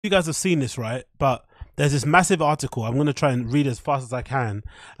You guys have seen this, right? But there's this massive article. I'm going to try and read as fast as I can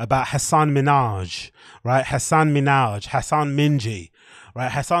about Hasan Minhaj, right? Hasan Minhaj, Hasan Minji,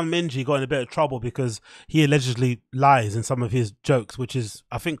 right? Hasan Minji got in a bit of trouble because he allegedly lies in some of his jokes, which is,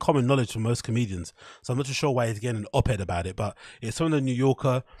 I think, common knowledge for most comedians. So I'm not too sure why he's getting an op-ed about it, but it's from the New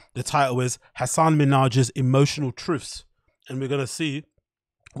Yorker. The title is Hasan Minhaj's Emotional Truths. And we're going to see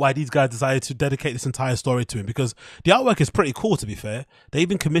why these guys decided to dedicate this entire story to him, because the artwork is pretty cool, to be fair. They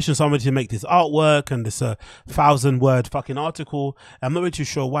even commissioned somebody to make this artwork and this 1,000-word fucking article. I'm not really too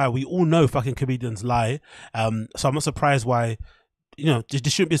sure why. We all know fucking comedians lie, so I'm not surprised why. You know,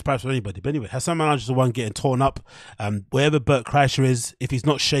 this shouldn't be a surprise for anybody. But anyway, Hasan Minhaj is the one getting torn up. Wherever Bert Kreischer is, if he's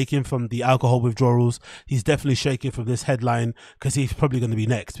not shaking from the alcohol withdrawals, he's definitely shaking from this headline, because he's probably going to be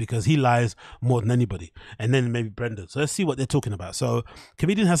next, because he lies more than anybody. And then maybe Brendan. So let's see what they're talking about. So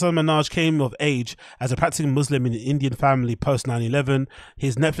comedian Hasan Minhaj came of age as a practicing Muslim in an Indian family post 9/11.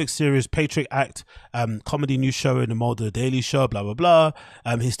 His Netflix series Patriot Act, comedy news show in the mold of The Daily Show, blah, blah, blah.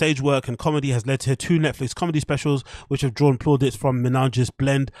 His stage work and comedy has led to 2 Netflix comedy specials, which have drawn plaudits from Minhaj's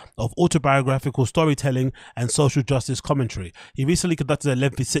blend of autobiographical storytelling and social justice commentary. He recently conducted a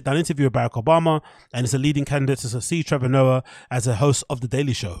lengthy sit-down interview with Barack Obama and is a leading candidate to succeed Trevor Noah as a host of The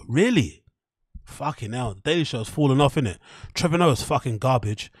Daily Show. Really? Fucking hell, The Daily Show's fallen off, innit? Trevor Noah's fucking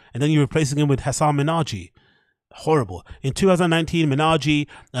garbage. And then you're replacing him with Hasan Minhaj. Horrible. In 2019, Minhaj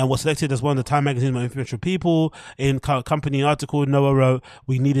was selected as one of the Time magazine's most influential people. In company article, Noah wrote,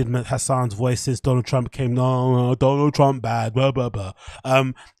 "We needed Hassan's voice since Donald Trump came. No, Donald Trump bad, blah, blah, blah."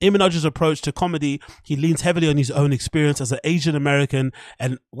 In Minhaj's approach to comedy, he leans heavily on his own experience as an Asian American.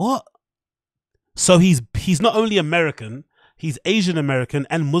 And what? So he's not only American, he's Asian American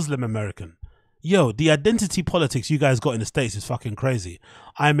and Muslim American. Yo, the identity politics you guys got in the States is fucking crazy.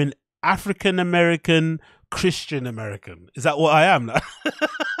 I'm an African American Christian American. Is that what I am?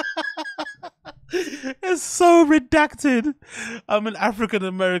 It's so redacted. I'm an African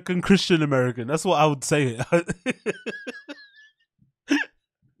American Christian American. That's what I would say.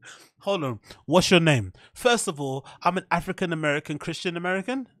 Hold on. What's your name? First of all, I'm an African American Christian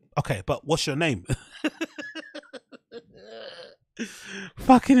American. Okay, but what's your name?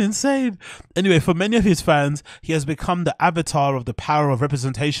 Fucking insane. Anyway, for many of his fans, he has become the avatar of the power of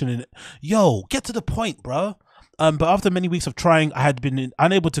representation in it. Yo, get to the point, bro. But after many weeks of trying, I had been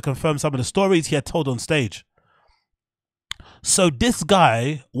unable to confirm some of the stories he had told on stage. So this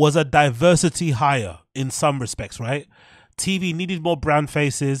guy was a diversity hire in some respects, right? TV needed more brown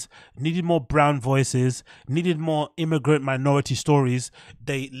faces, needed more brown voices, needed more immigrant minority stories.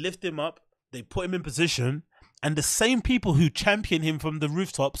 They lift him up, they put him in position, and the same people who champion him from the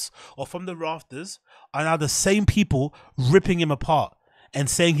rooftops or from the rafters are now the same people ripping him apart and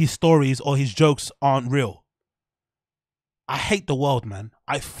saying his stories or his jokes aren't real. I hate the world, man.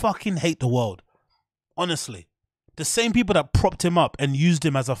 I fucking hate the world. Honestly. The same people that propped him up and used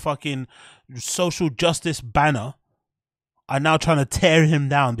him as a fucking social justice banner are now trying to tear him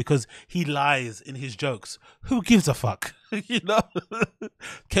down because he lies in his jokes. Who gives a fuck? You know?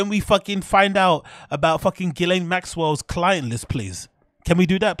 Can we fucking find out about fucking Ghislaine Maxwell's client list, please? Can we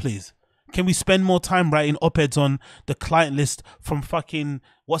do that, please? Can we spend more time writing op-eds on the client list from fucking,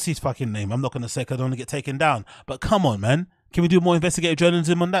 what's his fucking name? I'm not going to say because I don't want to get taken down. But come on, man. Can we do more investigative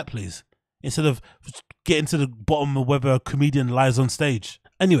journalism on that, please? Instead of getting to the bottom of whether a comedian lies on stage.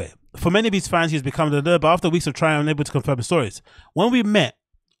 Anyway, for many of his fans, he's become the nerd, but after weeks of trying, I'm unable to confirm his stories. When we met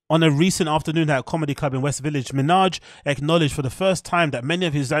on a recent afternoon at a comedy club in West Village, Minhaj acknowledged for the first time that many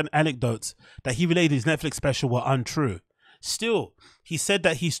of his anecdotes that he related in his Netflix special were untrue. Still, he said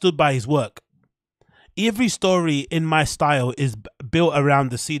that he stood by his work. Every story in my style is built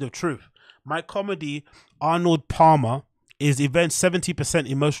around the seed of truth. My comedy, Arnold Palmer, is event 70%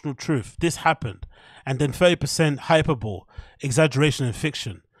 emotional truth. This happened. And then 30% hyperbole, exaggeration and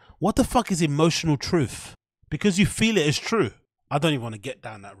fiction. What the fuck is emotional truth? Because you feel it is true. I don't even want to get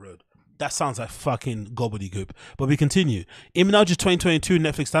down that road. That sounds like fucking gobbledygook. But we continue. In Minhaj's 2022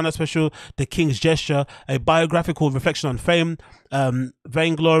 Netflix stand-up special, The King's Gesture, a biographical reflection on fame,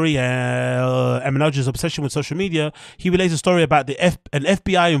 vainglory, and Minhaj's obsession with social media, he relates a story about an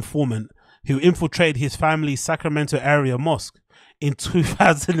FBI informant who infiltrated his family's Sacramento area mosque in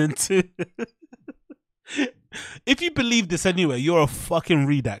 2002. If you believe this anyway, you're a fucking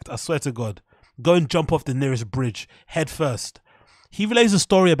redact. I swear to God. Go and jump off the nearest bridge, head first. He relays a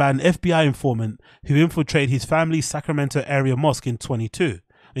story about an FBI informant who infiltrated his family's Sacramento area mosque in 2002,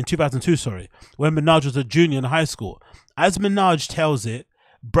 when Minhaj was a junior in high school. As Minhaj tells it,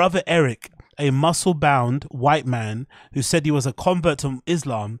 brother Eric, a muscle-bound white man who said he was a convert to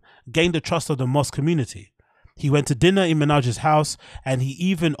Islam, gained the trust of the mosque community. He went to dinner in Minhaj's house, and he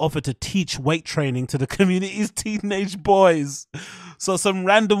even offered to teach weight training to the community's teenage boys. So some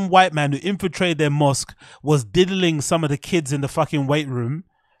random white man who infiltrated their mosque was diddling some of the kids in the fucking weight room,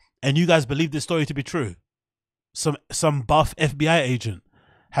 and you guys believe this story to be true. Some buff FBI agent.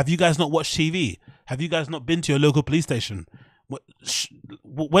 Have you guys not watched TV? Have you guys not been to your local police station?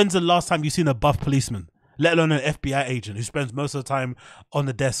 When's the last time you've seen a buff policeman, let alone an FBI agent who spends most of the time on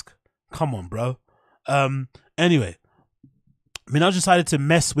the desk? Come on, bro. Anyway, Minhaj decided to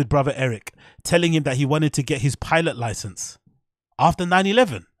mess with brother Eric, telling him that he wanted to get his pilot license after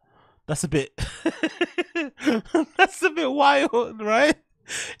 9/11. That's a bit that's a bit wild, right?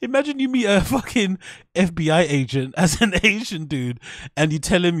 Imagine you meet a fucking FBI agent as an Asian dude and you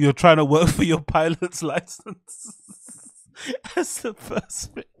tell him you're trying to work for your pilot's license. That's the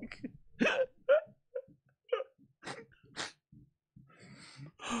first thing.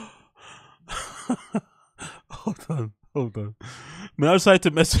 Hold on. Minhaj decided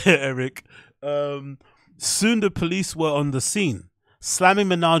to mess with Eric. Soon the police were on the scene, slamming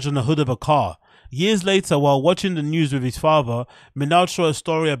Minhaj on the hood of a car. Years later, while watching the news with his father, Minhaj saw a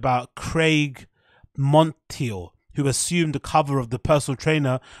story about Craig Montiel, who assumed the cover of the personal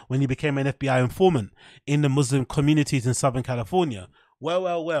trainer when he became an FBI informant in the Muslim communities in Southern California.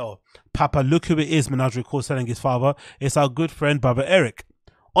 Well. Papa, look who it is, Minhaj recalls telling his father. It's our good friend, brother Eric.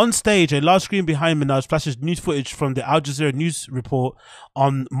 On stage, a large screen behind Minhaj flashes news footage from the Al Jazeera news report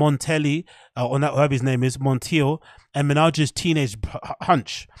on Montelli, on that whoever his name is, Montiel, and Minhaj's teenage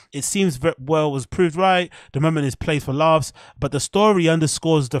hunch. It seems very well was proved right. The moment is played for laughs, but the story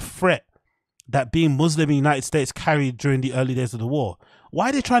underscores the threat that being Muslim in the United States carried during the early days of the war. Why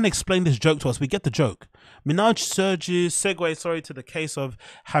are they trying to explain this joke to us? We get the joke. Minhaj segues to the case of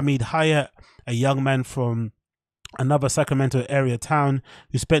Hamid Hayat, a young man from another Sacramento area town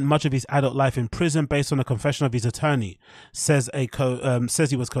who spent much of his adult life in prison based on a confession of his attorney. Says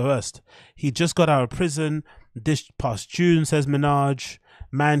he was coerced. He just got out of prison this past June, says Minhaj.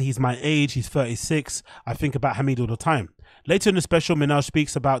 Man, he's my age. He's 36. I think about Hamid all the time. Later in the special, Minhaj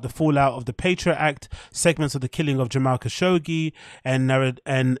speaks about the fallout of the Patriot Act, segments of the killing of Jamal Khashoggi and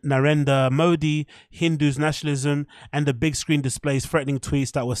Narendra Modi, Hindu's nationalism, and the big screen displays threatening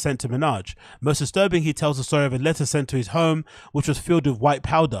tweets that were sent to Minhaj. Most disturbing, he tells the story of a letter sent to his home, which was filled with white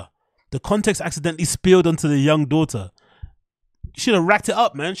powder. The context accidentally spilled onto the young daughter. You should have racked it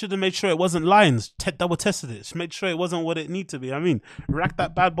up, man. Should have made sure it wasn't lines. Double tested it. Made sure it wasn't what it needed to be. I mean, rack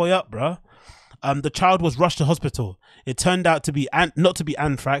that bad boy up, bro. The child was rushed to hospital. It turned out to be not to be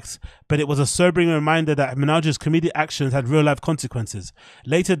anthrax, but it was a sobering reminder that Minhaj's comedic actions had real-life consequences.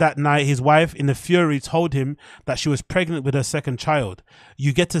 Later that night, his wife, in a fury, told him that she was pregnant with her second child.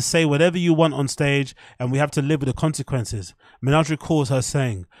 You get to say whatever you want on stage, and we have to live with the consequences. Minhaj recalls her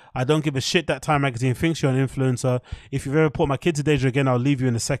saying, I don't give a shit that Time magazine thinks you're an influencer. If you've ever put my kids in danger again, I'll leave you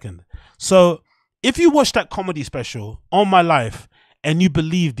in a second. So, if you watch that comedy special, On My Life, and you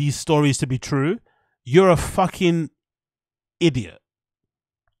believe these stories to be true, you're a fucking idiot.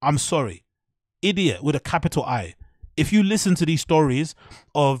 I'm sorry. Idiot with a capital I. If you listen to these stories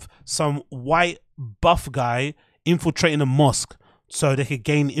of some white buff guy infiltrating a mosque so they could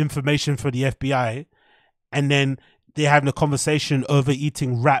gain information for the FBI, and then they're having a conversation over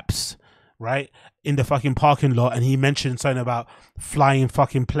eating wraps, right, in the fucking parking lot, and he mentioned something about flying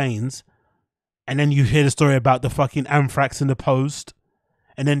fucking planes, and then you hear the story about the fucking anthrax in the Post,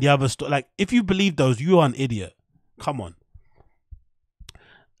 and then the other story. Like, if you believe those, you are an idiot. Come on.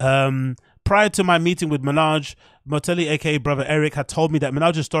 Prior to my meeting with Minhaj, Motelli, aka brother Eric, had told me that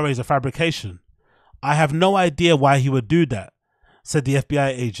Minhaj's story is a fabrication. I have no idea why he would do that, said the FBI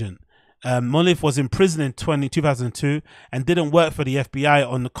agent. Monif was in prison in 2002 and didn't work for the FBI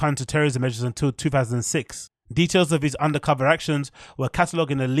on the counter-terrorism measures until 2006. Details of his undercover actions were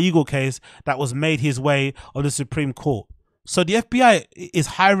catalogued in a legal case that was made his way on the Supreme Court. So the FBI is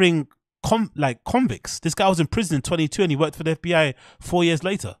hiring convicts. This guy was in prison in 22 and he worked for the FBI 4 years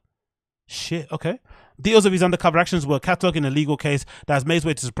later. Shit, okay. Details of his undercover actions were catalogued in a legal case that has made his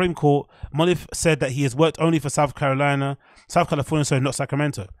way to the Supreme Court. Monif said that he has worked only for South California, sorry, not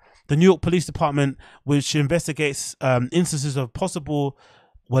Sacramento. The New York Police Department, which investigates instances of possible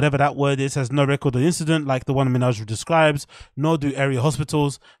whatever that word is, has no record of the incident like the one Minhaj describes, nor do area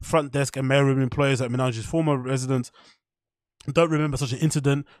hospitals, front desk and mailroom employees at Minhaj's former residence don't remember such an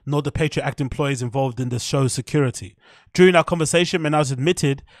incident, nor the Patriot Act employees involved in the show's security. During our conversation, Minhaj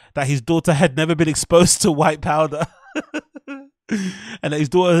admitted that his daughter had never been exposed to white powder and that his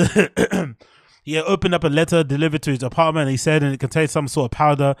daughter He had opened up a letter delivered to his apartment, and he said, and it contained some sort of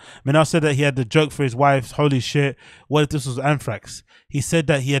powder. Minhaj said that he had the joke for his wife. Holy shit, what if this was anthrax? He said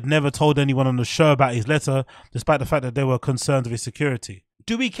that he had never told anyone on the show about his letter, despite the fact that they were concerned with his security.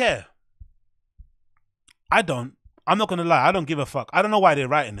 Do we care? I don't. I'm not going to lie. I don't give a fuck. I don't know why they're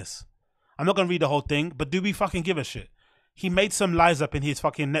writing this. I'm not going to read the whole thing, but do we fucking give a shit? He made some lies up in his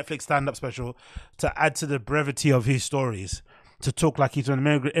fucking Netflix stand-up special to add to the brevity of his stories. To talk like he's an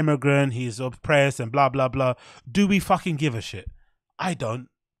immigrant, he's oppressed and blah, blah, blah. Do we fucking give a shit? I don't.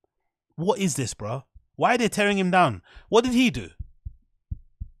 What is this, bro? Why are they tearing him down? What did he do?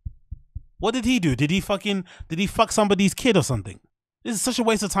 What did he do? Did he fuck somebody's kid or something? This is such a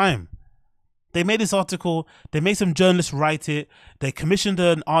waste of time. They made this article, they made some journalists write it, they commissioned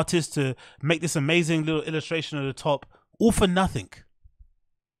an artist to make this amazing little illustration at the top, all for nothing.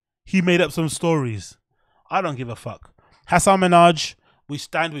 He made up some stories. I don't give a fuck. Hasan Minhaj, we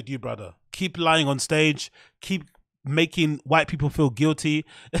stand with you, brother. Keep lying on stage. Keep making white people feel guilty.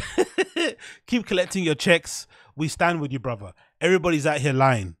 Keep collecting your checks. We stand with you, brother. Everybody's out here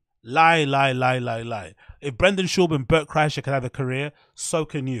lying. Lie, lie, lie, lie, lie. If Brendan Schaub and Bert Kreischer can have a career, so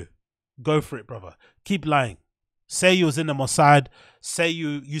can you. Go for it, brother. Keep lying. Say you was in the Mossad. Say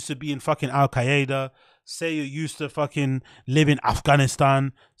you used to be in fucking Al-Qaeda. Say you used to fucking live in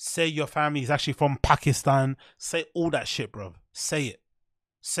Afghanistan. Say your family is actually from Pakistan. Say all that shit, bro. Say it.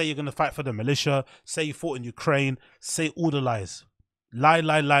 Say you're going to fight for the militia. Say you fought in Ukraine. Say all the lies. Lie,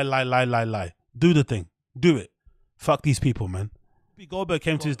 lie, lie, lie, lie, lie, lie. Do the thing. Do it. Fuck these people, man. Whoopi Goldberg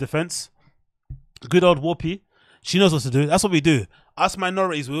came to his defense. Good old Whoopi. She knows what to do. That's what we do. Us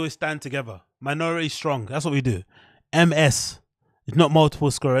minorities, we always stand together. Minority strong. That's what we do. MS. It's not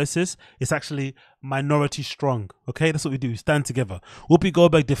multiple sclerosis. It's actually minority strong. Okay? That's what we do. We stand together. Whoopi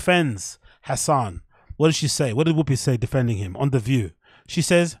Goldberg defends Hasan. What did she say? What did Whoopi say defending him on The View? She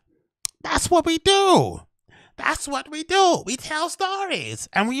says, that's what we do. That's what we do. We tell stories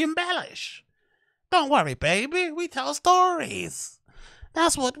and we embellish. Don't worry, baby. We tell stories.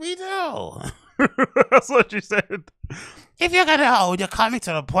 That's what we do. That's what she said. If you're you're coming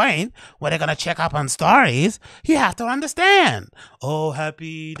to the point where they're gonna check up on stories, you have to understand. Oh,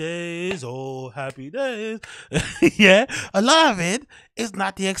 happy days, oh, happy days. Yeah, a lot of it is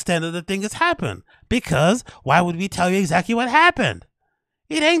not the extent of the thing that's happened. Because why would we tell you exactly what happened?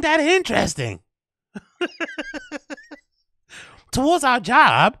 It ain't that interesting. Towards our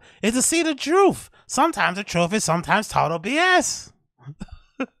job is to see the truth. Sometimes the truth is sometimes total BS.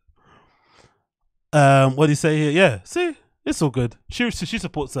 What do you say here? Yeah, see, it's all good. She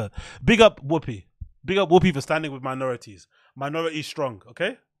supports her. Big up Whoopi. Big up Whoopi for standing with minorities. Minority strong,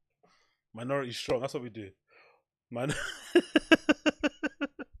 okay? Minority strong. That's what we do.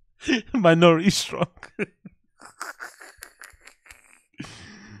 Minority strong.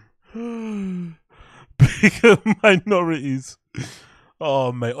 Big up minorities.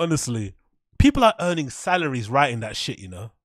 Oh, mate, honestly. People are earning salaries writing that shit, you know?